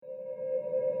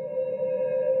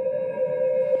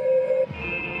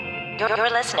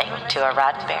You're listening to a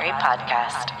Roddenberry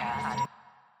podcast.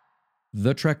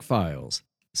 The Trek Files,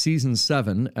 Season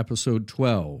 7, Episode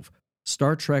 12,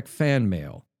 Star Trek Fan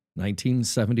Mail,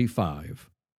 1975.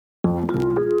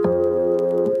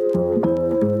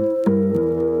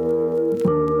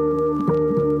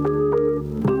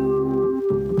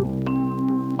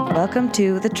 Welcome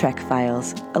to The Trek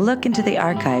Files, a look into the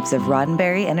archives of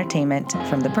Roddenberry Entertainment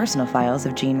from the personal files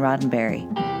of Gene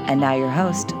Roddenberry. And now your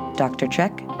host, Dr.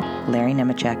 Trek, Larry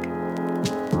Nemecek.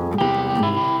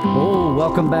 Oh,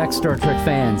 welcome back, Star Trek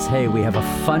fans. Hey, we have a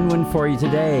fun one for you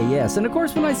today, yes. And of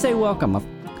course, when I say welcome,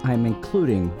 I'm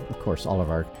including, of course, all of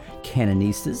our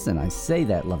canonistas, and I say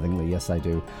that lovingly, yes, I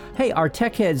do. Hey, our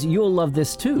tech heads, you'll love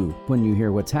this too when you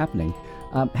hear what's happening.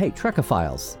 Hey,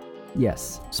 Trekophiles.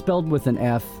 Yes, spelled with an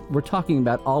F. We're talking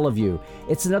about all of you.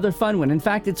 It's another fun one. In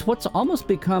fact, it's what's almost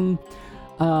become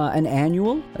an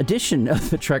annual edition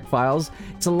of the Trek Files.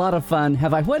 It's a lot of fun.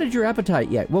 Have I whetted your appetite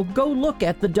yet? Well, go look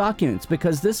at the documents,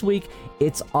 because this week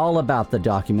it's all about the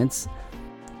documents.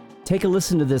 Take a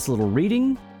listen to this little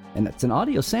reading, and it's an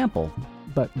audio sample,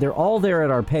 but they're all there at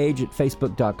our page at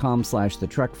facebook.com/the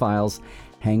Trek Files.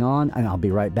 Hang on, and I'll be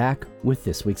right back with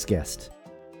this week's guest.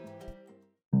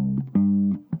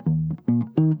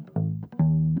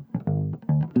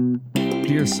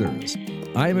 Dear sirs,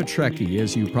 I am a Trekkie,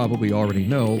 as you probably already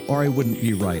know, or I wouldn't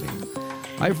be writing.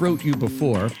 I've wrote you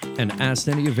before and asked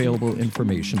any available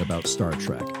information about Star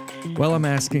Trek. Well, I'm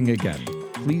asking again.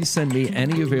 Please send me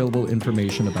any available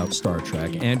information about Star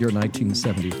Trek and your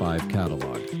 1975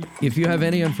 catalog. If you have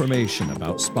any information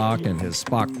about Spock and his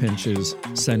Spock pinches,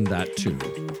 send that too.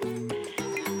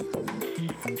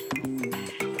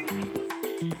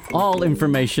 All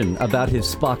information about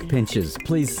his Spock pinches,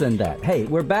 please send that. Hey,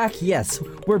 we're back, yes.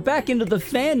 We're back into the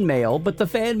fan mail, but the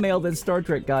fan mail that Star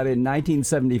Trek got in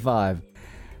 1975.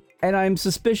 And I'm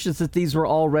suspicious that these were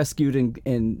all rescued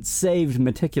and saved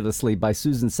meticulously by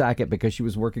Susan Sackett because she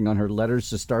was working on her Letters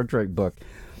to Star Trek book.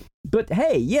 But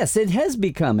hey, yes, it has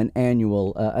become an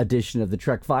annual edition of the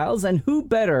Trek Files, and who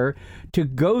better to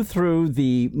go through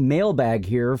the mailbag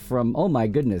here from, oh my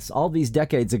goodness, all these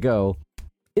decades ago,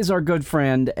 is our good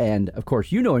friend, and of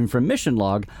course you know him from Mission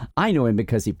Log. I know him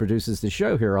because he produces the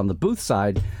show here on the booth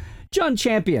side. John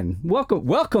Champion,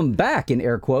 welcome back in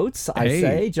air quotes, I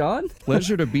say, John.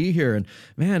 Pleasure to be here. And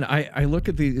man, I look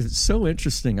at these, it's so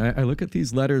interesting. I look at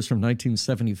these letters from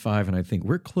 1975 and I think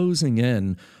we're closing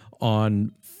in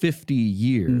on 50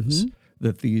 years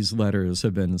that these letters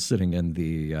have been sitting in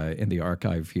the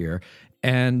archive here.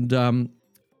 And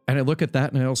I look at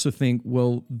that and I also think,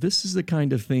 well, this is the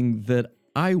kind of thing that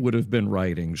I would have been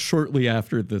writing shortly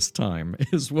after this time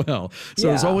as well.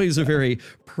 So it's always a very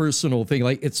personal thing.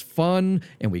 Like, it's fun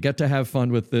and we get to have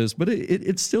fun with this, but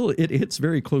it still hits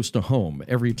very close to home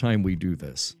every time we do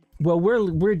this. Well,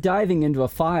 we're diving into a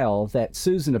file that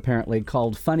Susan apparently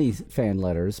called funny fan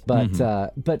letters, but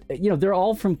you know, they're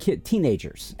all from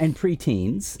teenagers and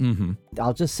preteens.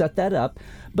 I'll just set that up.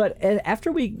 But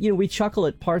after we chuckle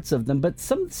at parts of them, but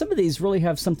some of these really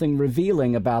have something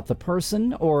revealing about the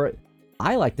person, or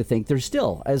I like to think there's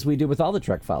still, as we do with all the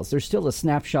Trek Files, there's still a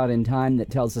snapshot in time that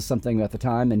tells us something about the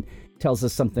time and tells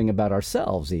us something about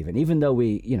ourselves, even though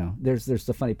there's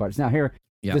the funny parts. Now here,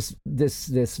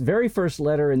 this very first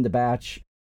letter in the batch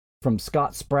from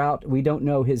Scott Sprout, we don't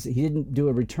know he didn't do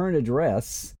a return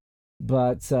address,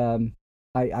 but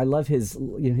I love his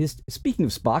speaking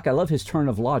of Spock, I love his turn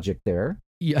of logic there.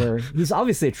 Yeah. Where he's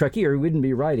obviously a Trekkie or he wouldn't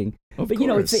be writing. But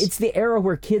it's the era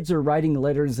where kids are writing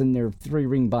letters in their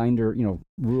 3-ring binder,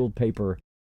 ruled paper.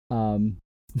 But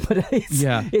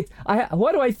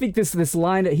why do I think this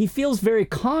line? He feels very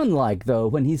Khan-like though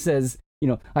when he says,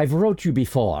 I've wrote you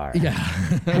before. Yeah.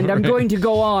 And I'm going to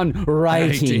go on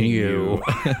writing you.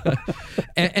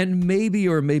 and maybe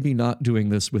or maybe not doing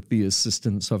this with the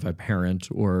assistance of a parent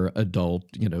or adult,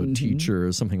 teacher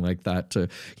or something like that to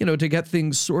get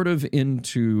things sort of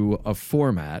into a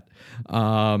format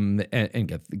and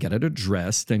get it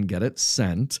addressed and get it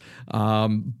sent.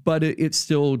 But it's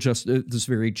still just this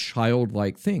very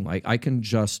childlike thing. Like, I can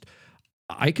just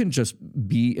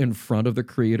be in front of the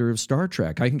creator of Star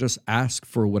Trek. I can just ask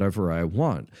for whatever I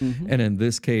want. And in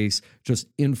this case, just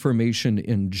information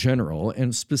in general,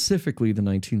 and specifically the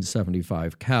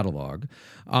 1975 catalog.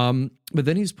 But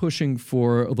then he's pushing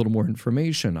for a little more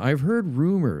information. I've heard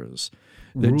rumors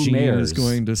that Gene is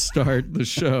going to start the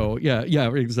show. Yeah,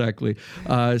 exactly.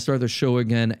 Start the show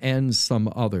again and some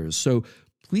others. So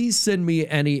please send me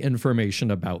any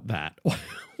information about that.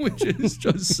 which is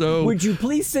just so. Would you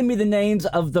please send me the names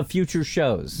of the future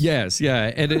shows? Yes,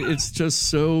 yeah, and it's just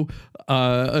so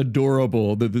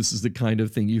adorable that this is the kind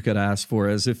of thing you could ask for,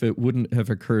 as if it wouldn't have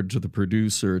occurred to the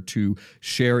producer to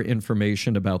share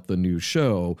information about the new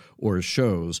show or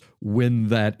shows when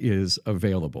that is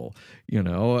available.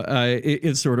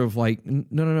 It's sort of like,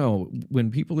 no.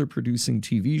 When people are producing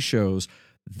TV shows,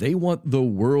 they want the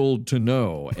world to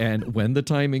know, and when the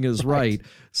timing is right.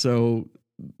 So,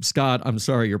 Scott, I'm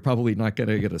sorry, you're probably not going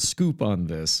to get a scoop on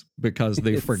this because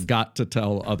they forgot to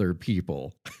tell other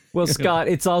people. Well, Scott,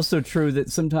 it's also true that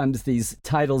sometimes these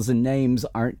titles and names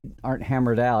aren't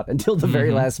hammered out until the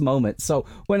very last moment. So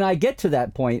when I get to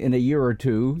that point in a year or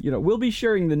two, we'll be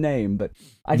sharing the name. But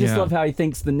I just love how he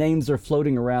thinks the names are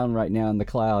floating around right now in the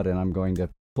cloud, and I'm going to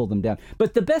pull them down.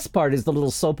 But the best part is the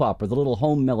little soap opera, the little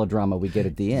home melodrama we get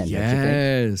at the end.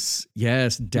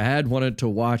 Yes. Dad wanted to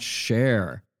watch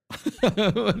Cher.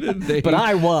 But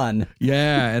I won.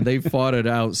 Yeah, and they fought it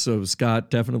out. So Scott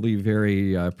definitely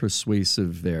very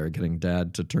persuasive there, getting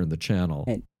Dad to turn the channel.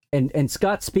 And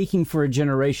Scott speaking for a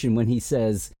generation when he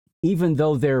says, even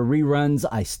though they're reruns,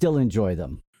 I still enjoy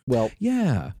them. Well,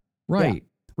 yeah, right. Yeah.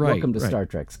 Welcome to Star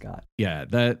Trek, Scott. Yeah,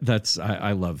 that's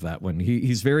I love that one.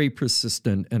 He's very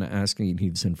persistent in asking. He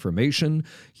needs information.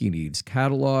 He needs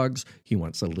catalogs. He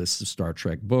wants a list of Star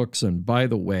Trek books. And by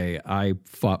the way, I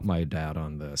fought my dad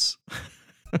on this.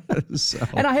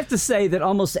 And I have to say that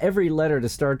almost every letter to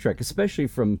Star Trek, especially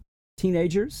from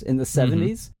teenagers in the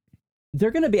 70s,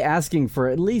 they're going to be asking for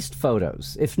at least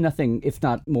photos, if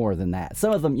not more than that.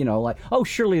 Some of them, like, oh,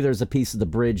 surely there's a piece of the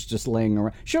bridge just laying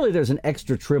around. Surely there's an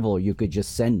extra tribble you could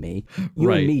just send me. You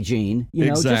and me, Gene.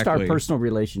 Just our personal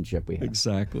relationship we have.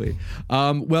 Exactly.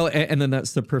 Well, and then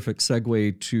that's the perfect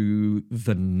segue to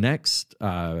the next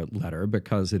letter,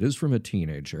 because it is from a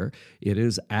teenager. It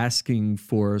is asking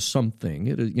for something.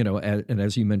 It is, and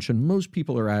as you mentioned, most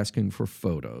people are asking for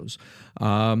photos.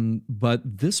 But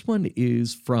this one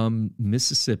is from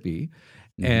Mississippi,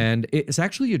 and it's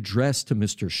actually addressed to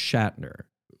Mr. Shatner,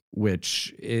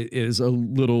 which is a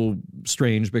little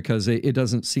strange because it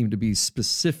doesn't seem to be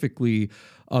specifically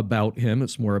about him.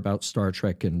 It's more about Star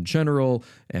Trek in general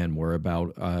and more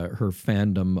about her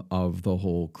fandom of the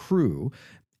whole crew.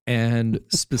 And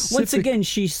once again,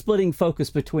 she's splitting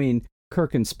focus between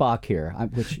Kirk and Spock here,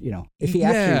 which, if he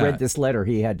actually read this letter,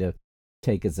 he had to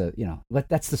take as a,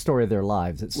 that's the story of their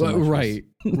lives. It's so right.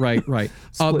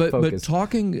 But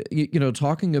talking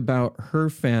about her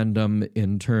fandom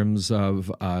in terms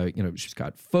of, she's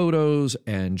got photos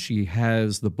and she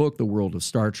has the book, The World of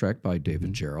Star Trek by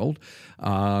David Gerald.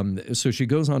 So she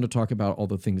goes on to talk about all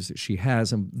the things that she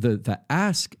has. And the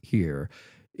ask here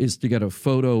is to get a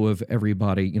photo of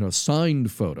everybody,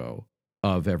 signed photo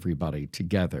of everybody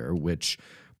together, which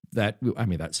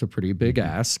that's a pretty big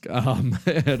ask. And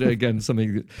again,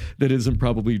 something that isn't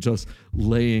probably just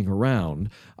laying around.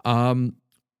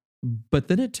 But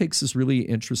then it takes this really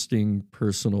interesting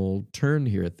personal turn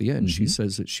here at the end. She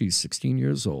says that she's 16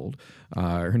 years old.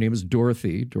 Her name is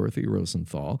Dorothy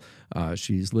Rosenthal.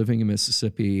 She's living in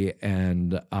Mississippi,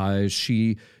 and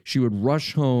she would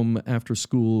rush home after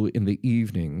school in the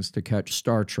evenings to catch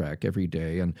Star Trek every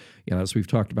day. And as we've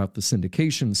talked about the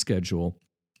syndication schedule,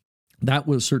 that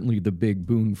was certainly the big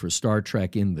boon for Star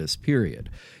Trek in this period,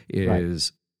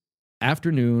 is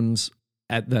afternoons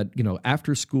at that,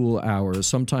 after school hours,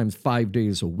 sometimes 5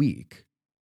 days a week,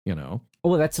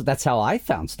 Well, that's how I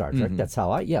found Star Trek. That's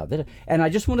how and I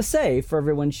just want to say for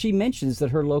everyone, she mentions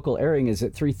that her local airing is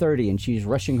at 3:30 and she's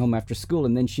rushing home after school.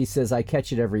 And then she says, I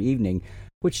catch it every evening,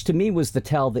 which to me was the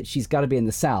tell that she's got to be in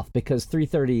the South, because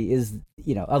 3:30 is,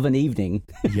 of an evening.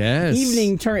 Yes.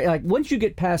 Evening turn. Like once you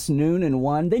get past noon and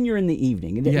 1, then you're in the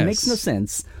evening. And it makes no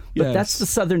sense. But that's the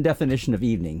Southern definition of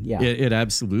evening. Yeah, it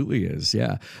absolutely is.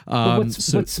 Yeah. What's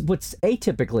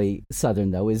atypically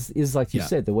Southern though is like you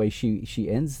said, the way she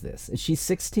ends this. She's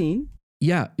 16.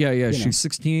 Yeah. She's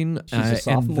 16. She's a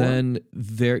sophomore. And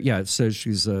then it says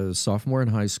she's a sophomore in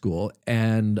high school.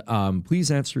 And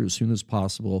please answer as soon as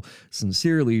possible.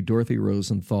 Sincerely, Dorothy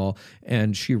Rosenthal.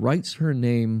 And she writes her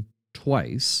name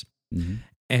twice.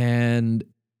 And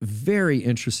very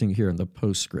interesting here in the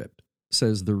postscript.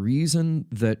 Says the reason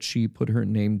that she put her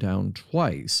name down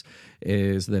twice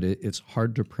is that it's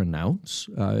hard to pronounce.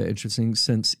 Interesting,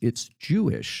 since it's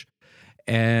Jewish,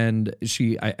 and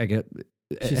she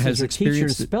has her experienced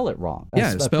teachers spell it wrong.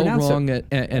 Spelled wrong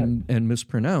and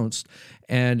mispronounced,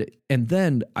 and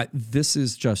then this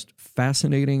is just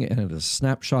fascinating, and it is a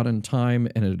snapshot in time,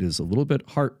 and it is a little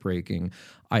bit heartbreaking.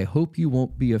 I hope you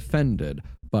won't be offended,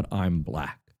 but I'm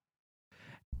black.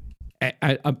 My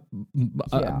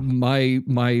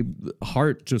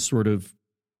heart just sort of,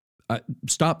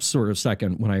 stop sort of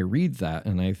second when I read that,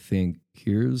 and I think,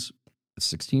 here's a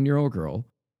 16-year-old girl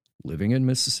living in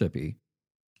Mississippi,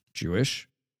 Jewish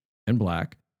and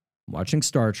Black, watching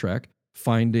Star Trek,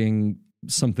 finding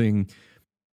something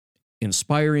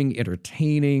inspiring,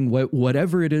 entertaining,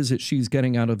 whatever it is that she's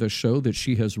getting out of the show that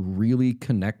she has really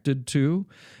connected to.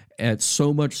 And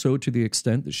so much so to the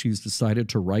extent that she's decided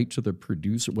to write to the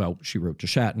producer. Well, she wrote to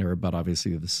Shatner, but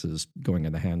obviously this is going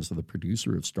in the hands of the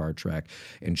producer of Star Trek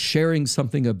and sharing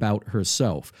something about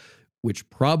herself, which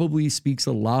probably speaks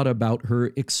a lot about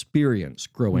her experience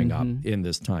growing up in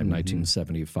this time,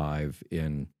 1975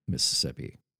 in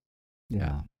Mississippi.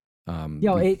 Yeah.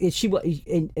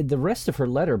 The rest of her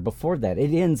letter before that,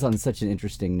 it ends on such an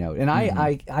interesting note. And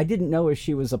I didn't know if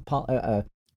she was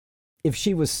if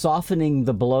she was softening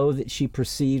the blow that she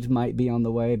perceived might be on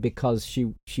the way because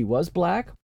she was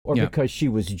Black, or because she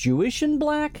was Jewish and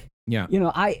Black. Yeah.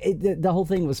 The whole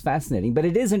thing was fascinating. But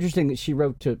it is interesting that she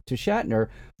wrote to Shatner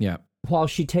while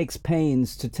she takes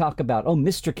pains to talk about,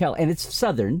 Mr. Kelly, and it's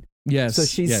Southern. Yes. So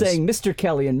she's saying Mr.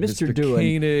 Kelly and Mr. Doohan.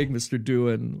 Koenig, Mr.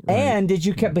 Doohan. Right.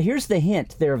 And but here's the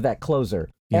hint there of that closer.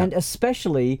 Yeah. And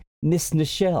especially Miss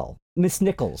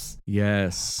Nichols.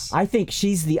 Yes. I think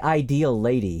she's the ideal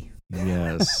lady.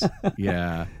 Yes.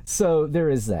 Yeah. So there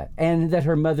is that. And that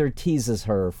her mother teases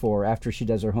her for, after she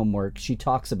does her homework, she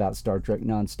talks about Star Trek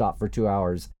nonstop for 2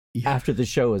 hours after the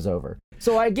show is over.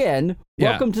 So again,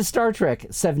 welcome to Star Trek,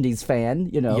 70s fan,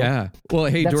 Yeah. Well,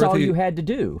 hey, that's Dorothy, all you had to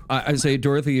do. I say,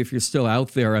 Dorothy, if you're still out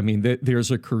there, I mean,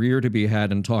 there's a career to be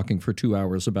had in talking for 2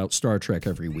 hours about Star Trek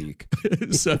every week.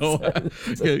 So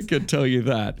I can tell you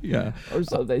that. Yeah. Or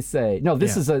so they say. No,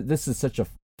 this is such a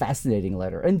fascinating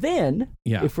letter. And then,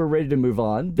 if we're ready to move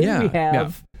on, then we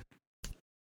have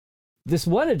this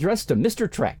one addressed to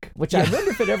Mr. Trek, which I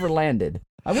wonder if it ever landed.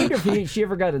 I wonder if she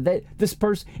ever got this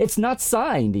person. It's not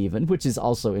signed even, which is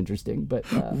also interesting. But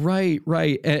right,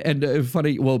 and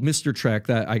funny. Well, Mr. Trek,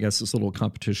 that I guess is a little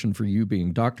competition for you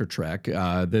being Dr. Trek.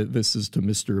 This is to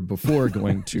Mr. before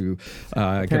going to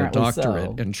get a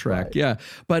doctorate in Trek. Right. Yeah,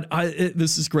 but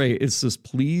this is great. It says,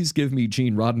 please give me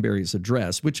Gene Roddenberry's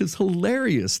address, which is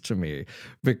hilarious to me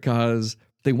because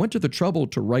they went to the trouble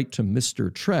to write to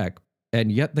Mr. Trek,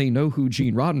 and yet they know who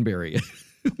Gene Roddenberry is.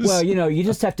 Well, you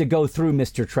just have to go through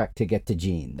Mr. Trek to get to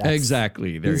Gene.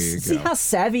 Exactly. There you go. See how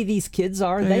savvy these kids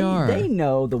are? They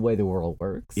know the way the world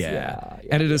works. Yeah.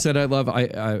 And it is that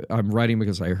I'm writing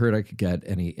because I heard I could get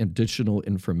any additional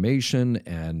information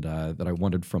and that I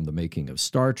wanted from the making of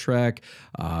Star Trek.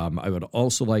 I would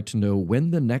also like to know when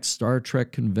the next Star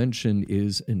Trek convention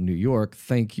is in New York.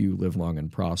 Thank you. Live long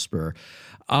and prosper.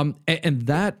 And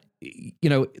that,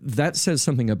 that says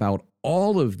something about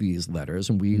all of these letters,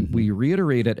 and we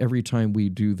reiterate it every time we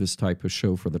do this type of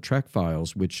show for the Trek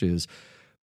Files, which is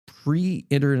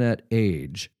pre-internet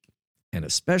age, and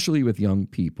especially with young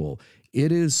people,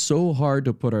 it is so hard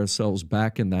to put ourselves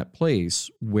back in that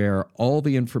place where all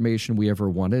the information we ever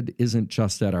wanted isn't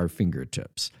just at our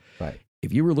fingertips. Right.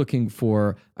 If you were looking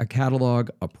for a catalog,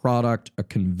 a product, a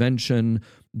convention,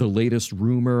 the latest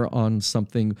rumor on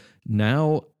something,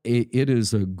 now it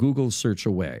is a Google search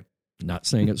away. Not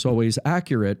saying it's always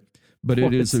accurate, but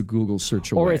it is a Google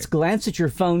search away. Or it's glance at your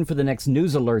phone for the next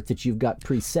news alert that you've got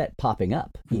preset popping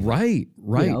up. Even. Right.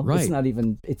 It's not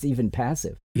even, it's even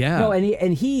passive. Yeah. No,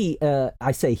 and he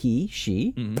I say he,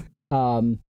 she,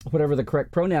 whatever the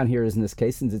correct pronoun here is in this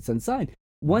case, since it's unsigned.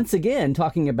 Once again,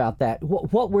 talking about that,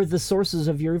 what were the sources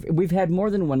of your... We've had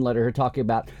more than one letter here talking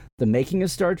about the making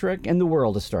of Star Trek and the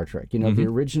world of Star Trek. The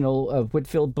original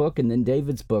Whitfield book and then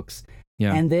David's books.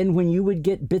 Yeah. And then when you would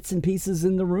get bits and pieces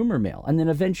in the rumor mill. And then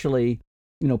eventually,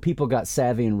 people got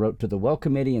savvy and wrote to the Well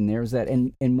Committee, and there's that.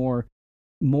 And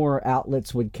more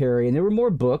outlets would carry. And there were more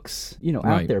books,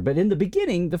 out there. But in the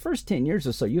beginning, the first 10 years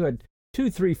or so, you had 2,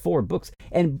 3, 4 books.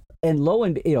 And lo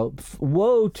and,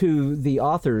 woe to the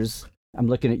authors... I'm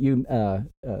looking at you,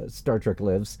 Star Trek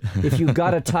Lives. If you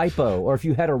got a typo or if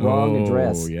you had a wrong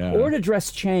address or an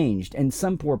address changed and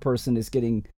some poor person is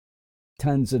getting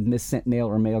tons of missent mail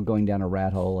or mail going down a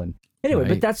rat hole. And anyway,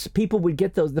 but that's, people would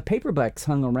get those. The paperbacks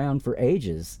hung around for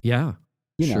ages. Yeah,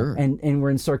 sure. And were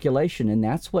in circulation. And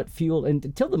that's what fueled, and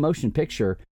until the motion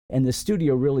picture and the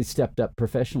studio really stepped up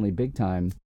professionally big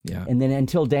time. Yeah. And then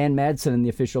until Dan Madsen and the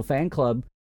official fan club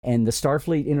and the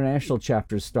Starfleet International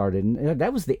chapters started, and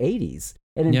that was the 80s.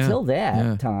 And until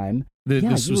that time, this you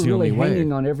was were the really only hanging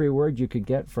way. on every word you could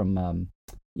get from,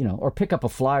 or pick up a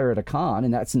flyer at a con,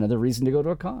 and that's another reason to go to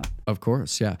a con. Of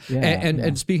course, yeah.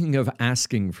 And speaking of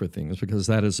asking for things, because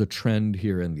that is a trend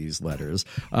here in these letters,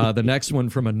 the next one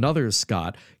from another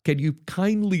Scott, can you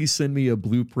kindly send me a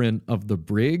blueprint of the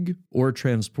brig or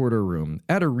transporter room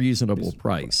at a reasonable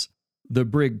price? the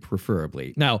brig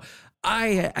preferably. Now,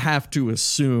 I have to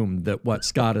assume that what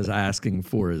Scott is asking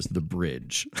for is the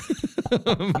bridge.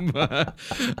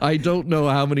 I don't know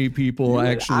how many people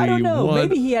actually I don't know. want...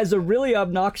 Maybe he has a really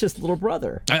obnoxious little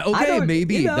brother. Okay,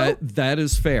 maybe. That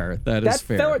is fair. That is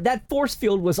fair. That force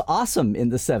field was awesome in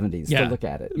the 70s to look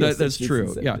at it. That's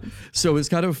true. Yeah. So it's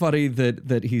kind of funny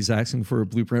that he's asking for a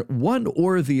blueprint. One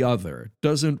or the other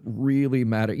doesn't really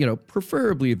matter. You know,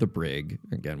 preferably the brig.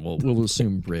 Again, we'll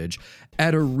assume bridge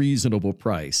at a reasonable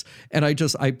price. And I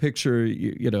picture,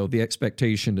 the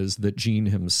expectation is that Gene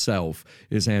himself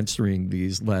is answering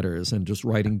these letters and just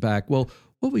writing back, well,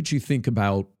 what would you think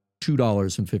about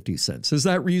 $2.50? Is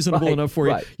that reasonable enough for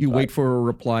you? You wait for a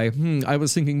reply. I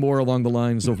was thinking more along the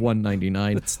lines of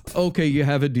 $1.99. Okay, you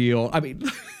have a deal. I mean,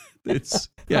 it's,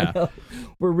 yeah.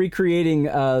 We're recreating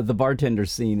the bartender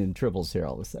scene in Tribbles here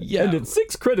all of a sudden. Yeah. And it's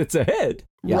 6 credits ahead.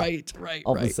 Yeah. Right.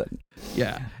 All of a sudden.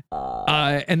 Yeah.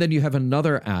 And then you have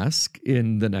another ask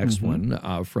in the next one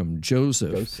from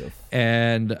Joseph.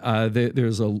 And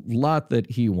there's a lot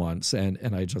that he wants. And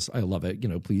I love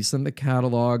it. Please send the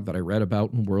catalog that I read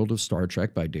about in World of Star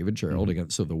Trek by David Gerald.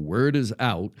 Again, so the word is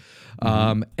out.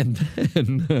 And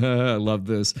then I love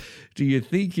this. Do you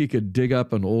think you could dig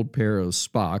up an old pair of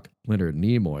Spock, Leonard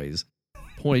Nimoy's,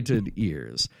 pointed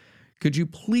ears? Could you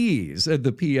please,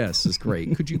 the PS is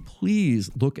great, could you please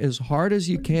look as hard as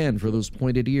you can for those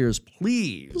pointed ears?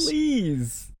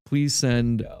 Please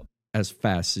send as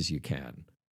fast as you can.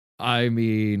 I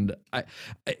mean,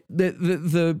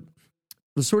 the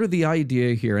sort of the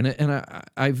idea here, and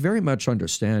I very much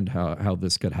understand how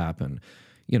this could happen.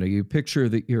 You picture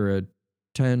that you're a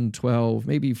 10, 12,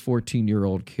 maybe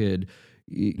 14-year-old kid.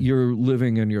 You're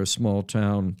living in your small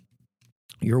town.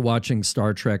 You're watching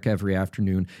Star Trek every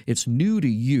afternoon. It's new to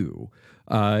you.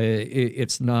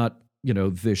 It's not,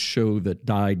 this show that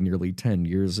died nearly 10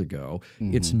 years ago.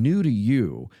 It's new to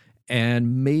you.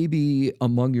 And maybe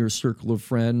among your circle of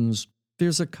friends,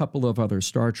 there's a couple of other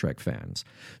Star Trek fans.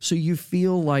 So you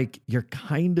feel like you're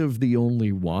kind of the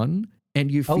only one,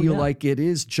 and you feel like it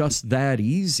is just that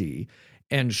easy.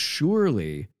 And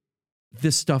surely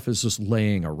this stuff is just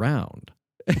laying around.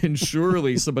 And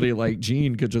surely somebody like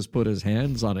Gene could just put his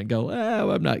hands on it and go,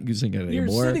 I'm not using it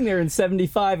anymore. You're sitting there in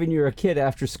 75 and you're a kid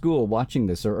after school watching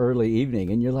this or early evening,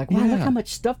 and you're like, wow, look how much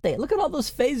stuff they had. Look at all those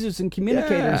phasers and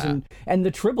communicators and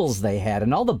the tribbles they had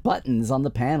and all the buttons on the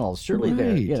panels. Surely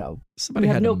they're, somebody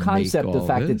have had no to concept make of the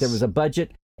fact all that there this. was a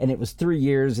budget and it was 3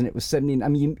 years and it was 70. I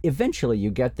mean, eventually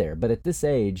you get there, but at this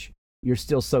age, you're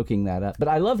still soaking that up. But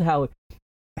I love how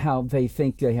they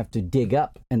think they have to dig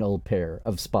up an old pair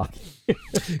of Spock.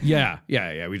 Yeah.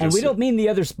 We don't mean the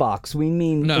other Spocks. We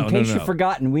mean, in case you've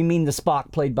forgotten, we mean the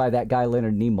Spock played by that guy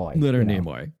Leonard Nimoy.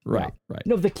 Nimoy, right.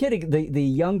 No, the kid, the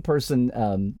young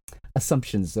person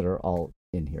assumptions that are all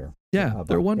in here. Yeah,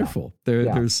 they're wonderful.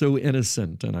 They're so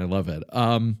innocent, and I love it.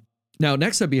 Now,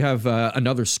 next up, you have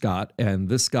another Scott, and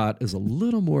this Scott is a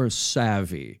little more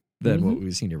savvy than what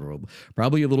we've seen here.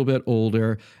 Probably a little bit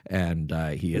older, and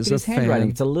he is a fan. Handwriting.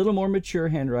 It's a little more mature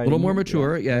handwriting. A little more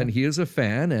mature, and he is a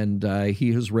fan, and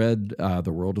he has read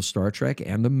The World of Star Trek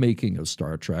and The Making of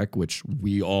Star Trek, which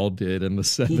we all did in the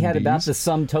 70s. He had about the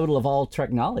sum total of all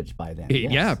Trek knowledge by then.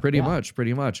 Yeah, pretty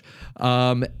much.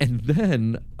 And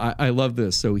then I love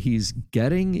this. So he's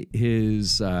getting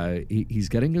his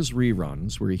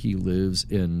reruns where he lives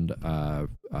in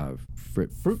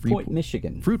Fruitport,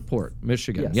 Michigan. Fruitport,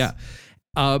 Michigan. Yes.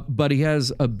 Yeah. But he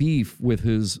has a beef with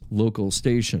his local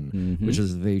station, which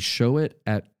is they show it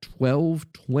at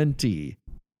 12:20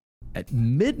 at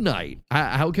midnight.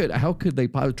 How could they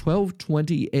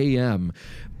 12:20 a.m.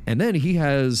 And then he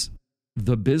has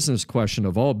the business question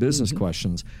of all business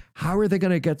questions. How are they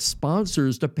going to get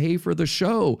sponsors to pay for the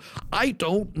show? I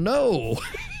don't know.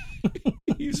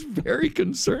 He's very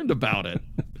concerned about it.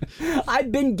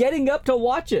 I've been getting up to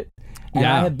watch it. And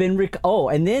I have been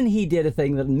and then he did a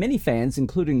thing that many fans,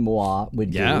 including moi,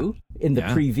 would do in the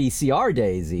pre-VCR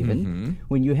days even,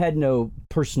 when you had no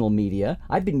personal media.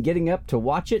 I've been getting up to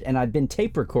watch it, and I've been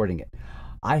tape recording it.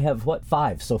 I have,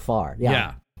 5 so far?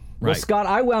 Yeah. Well, Scott,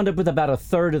 I wound up with about a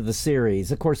third of the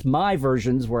series. Of course, my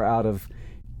versions were out of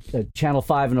Channel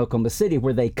 5 in Oklahoma City,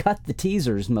 where they cut the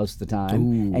teasers most of the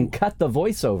time and cut the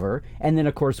voiceover, and then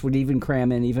of course would even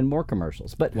cram in even more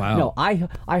commercials. But no,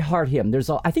 I heart him.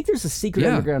 I think there's a secret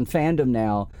underground fandom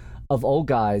now of old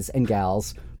guys and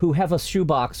gals who have a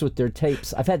shoebox with their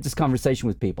tapes. I've had this conversation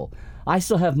with people. I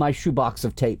still have my shoebox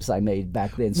of tapes I made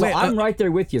back then. So I'm right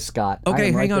there with you, Scott.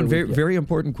 Okay, hang on. Very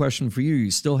important question for you.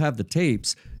 You still have the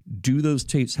tapes. do those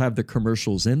tapes have the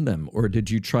commercials in them, or did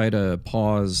you try to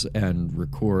pause and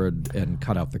record and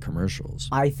cut out the commercials?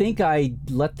 I think I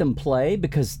let them play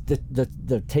because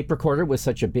the tape recorder was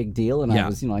such a big deal, and I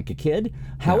was like a kid.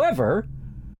 However,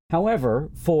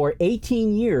 for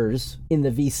 18 years in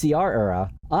the VCR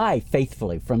era, I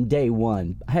faithfully, from day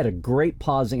one, had a great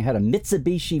pausing. I had a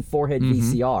Mitsubishi four-head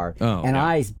VCR,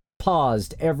 I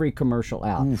paused every commercial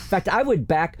out. In fact, I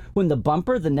would when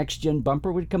the next-gen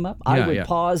bumper would come up, I would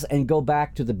pause and go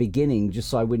back to the beginning just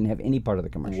so I wouldn't have any part of the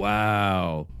commercial.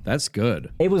 Wow. That's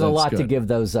good. It was a lot to give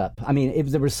those up. I mean,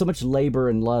 there was so much labor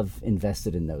and love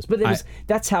invested in those. But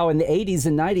that's how in the 80s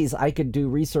and 90s I could do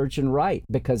research and write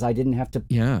because I didn't have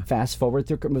to fast forward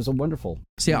through. It was a wonderful.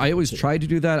 See, I always tried to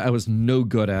do that. I was no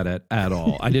good at it at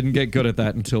all. I didn't get good at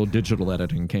that until digital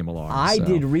editing came along. I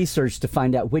did research to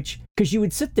find out because you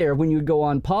would sit there when you would go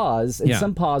on pause, and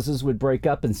some pauses would break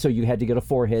up, and so you had to get a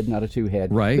four-head, not a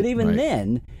two-head. Right. But even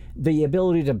then, the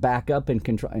ability to back up and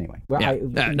control. Anyway, we're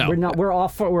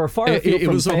far afield it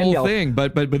from was a whole thing,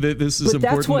 but this is important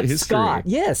that's what history. Scott.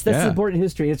 Yes, that's important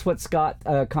history. It's what Scott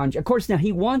conjured. Of course, now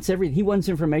he wants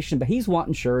information, but he's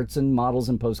wanting shirts and models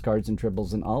and postcards and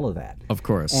tribbles and all of that. Of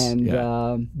course. And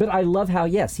but I love how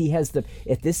he has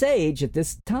at this age, at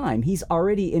this time, he's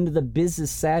already into the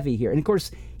business savvy here, and of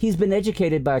course he's been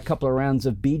educated by a couple of rounds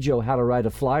of Bijo how to write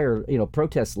a flyer,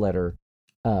 protest letter.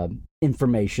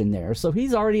 Information there, so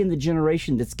he's already in the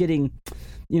generation that's getting,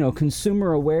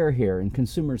 consumer aware here and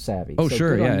consumer savvy. Oh, so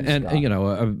sure, yeah, and Scott.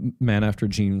 a man after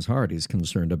Gene's heart. He's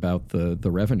concerned about the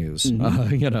revenues, and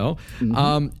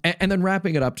then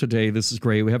wrapping it up today. This is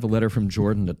great. We have a letter from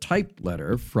Jordan, a typed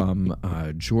letter from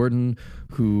Jordan,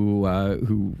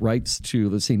 who writes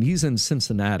to. Let's see, he's in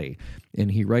Cincinnati,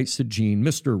 and he writes to Gene,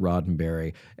 Mr.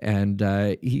 Roddenberry, and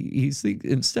he's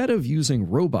instead of using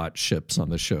robot ships on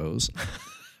the shows.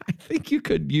 I think you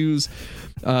could use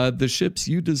the ships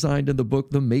you designed in the book,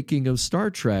 The Making of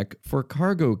Star Trek, for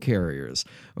cargo carriers.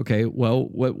 Okay, well,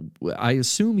 what I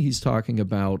assume he's talking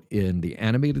about in the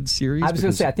animated series. I was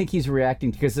going to say, I think he's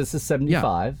reacting because this is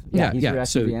 75. He's reacting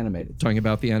to the animated. Talking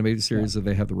about the animated series that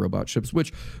they have the robot ships,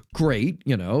 which, great,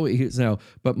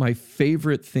 but my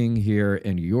favorite thing here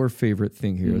and your favorite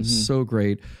thing here is so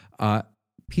great.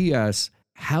 P.S.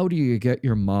 How do you get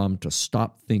your mom to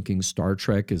stop thinking Star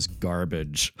Trek is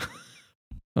garbage?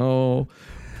 Oh,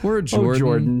 poor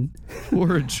Jordan.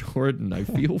 Poor Jordan. I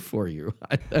feel for you.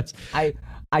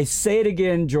 I say it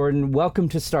again, Jordan. Welcome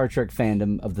to Star Trek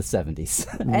fandom of the 70s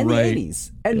and the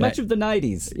 80s and much of the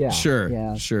 90s. Yeah. Sure.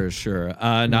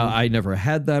 Now, I never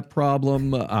had that problem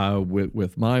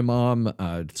with my mom.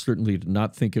 Certainly did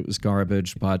not think it was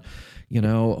garbage, but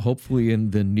hopefully in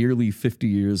the nearly 50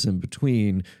 years in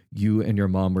between, you and your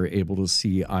mom were able to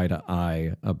see eye to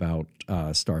eye about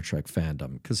Star Trek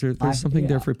fandom because there's something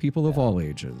there for people of all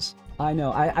ages. I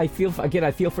know. I feel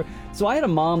for. So I had a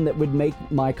mom that would make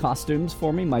my costumes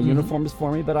for me, my uniforms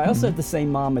for me, but I also had the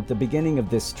same mom at the beginning of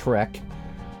this trek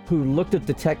who looked at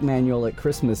the tech manual at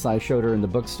Christmas I showed her in the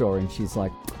bookstore, and she's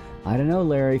like, I don't know,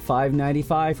 Larry,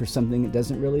 $5.95 for something that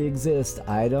doesn't really exist.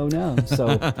 I don't know.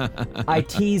 So I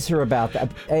tease her about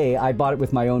that. I bought it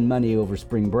with my own money over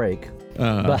spring break,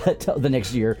 but the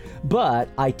next year. But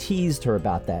I teased her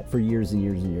about that for years and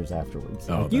years and years afterwards.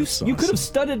 Oh, you could have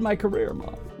studied my career,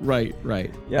 Mom. Right.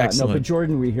 Yeah, excellent. No, but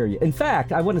Jordan, we hear you. In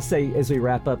fact, I want to say as we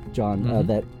wrap up, John,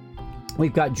 that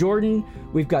we've got Jordan,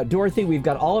 we've got Dorothy, we've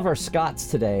got all of our Scotts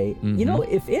today.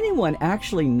 If anyone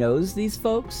actually knows these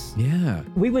folks,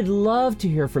 we would love to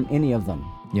hear from any of them.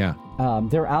 Yeah.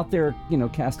 They're out there,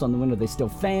 cast on the wind. Are they still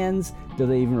fans? Do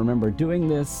they even remember doing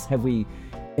this? Have we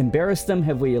embarrassed them?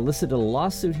 Have we elicited a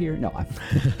lawsuit here? No,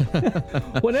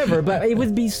 whatever. But it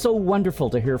would be so wonderful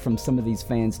to hear from some of these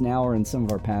fans now or in some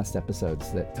of our past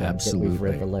episodes that we've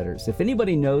read the letters. If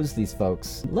anybody knows these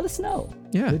folks, let us know.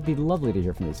 Yeah. It'd be lovely to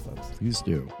hear from these folks. Please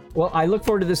do. Well, I look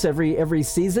forward to this every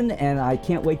season, and I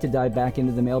can't wait to dive back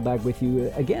into the mailbag with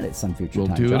you again at some future time.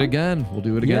 We'll do it again.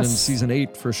 Yes. In season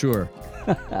 8 for sure.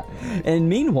 And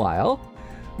meanwhile,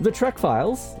 The Trek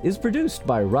Files is produced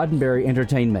by Roddenberry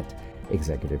Entertainment.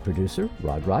 Executive producer,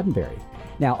 Rod Roddenberry.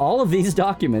 Now, all of these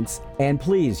documents, and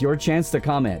please, your chance to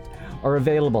comment, are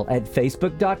available at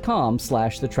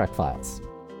facebook.com/The Trek Files.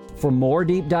 For more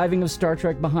deep diving of Star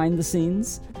Trek behind the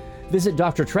scenes, visit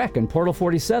Dr. Trek and Portal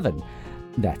 47.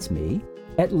 That's me,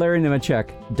 at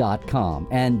LarryNemecek.com.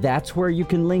 And that's where you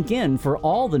can link in for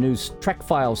all the new Trek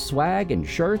Files swag and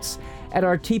shirts at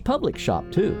our TeePublic shop,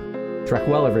 too. Trek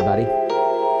well, everybody.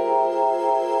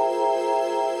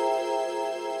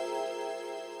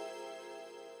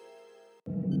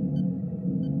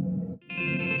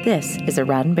 This is a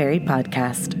Roddenberry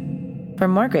podcast. For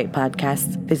more great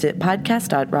podcasts, visit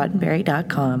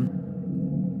podcast.roddenberry.com.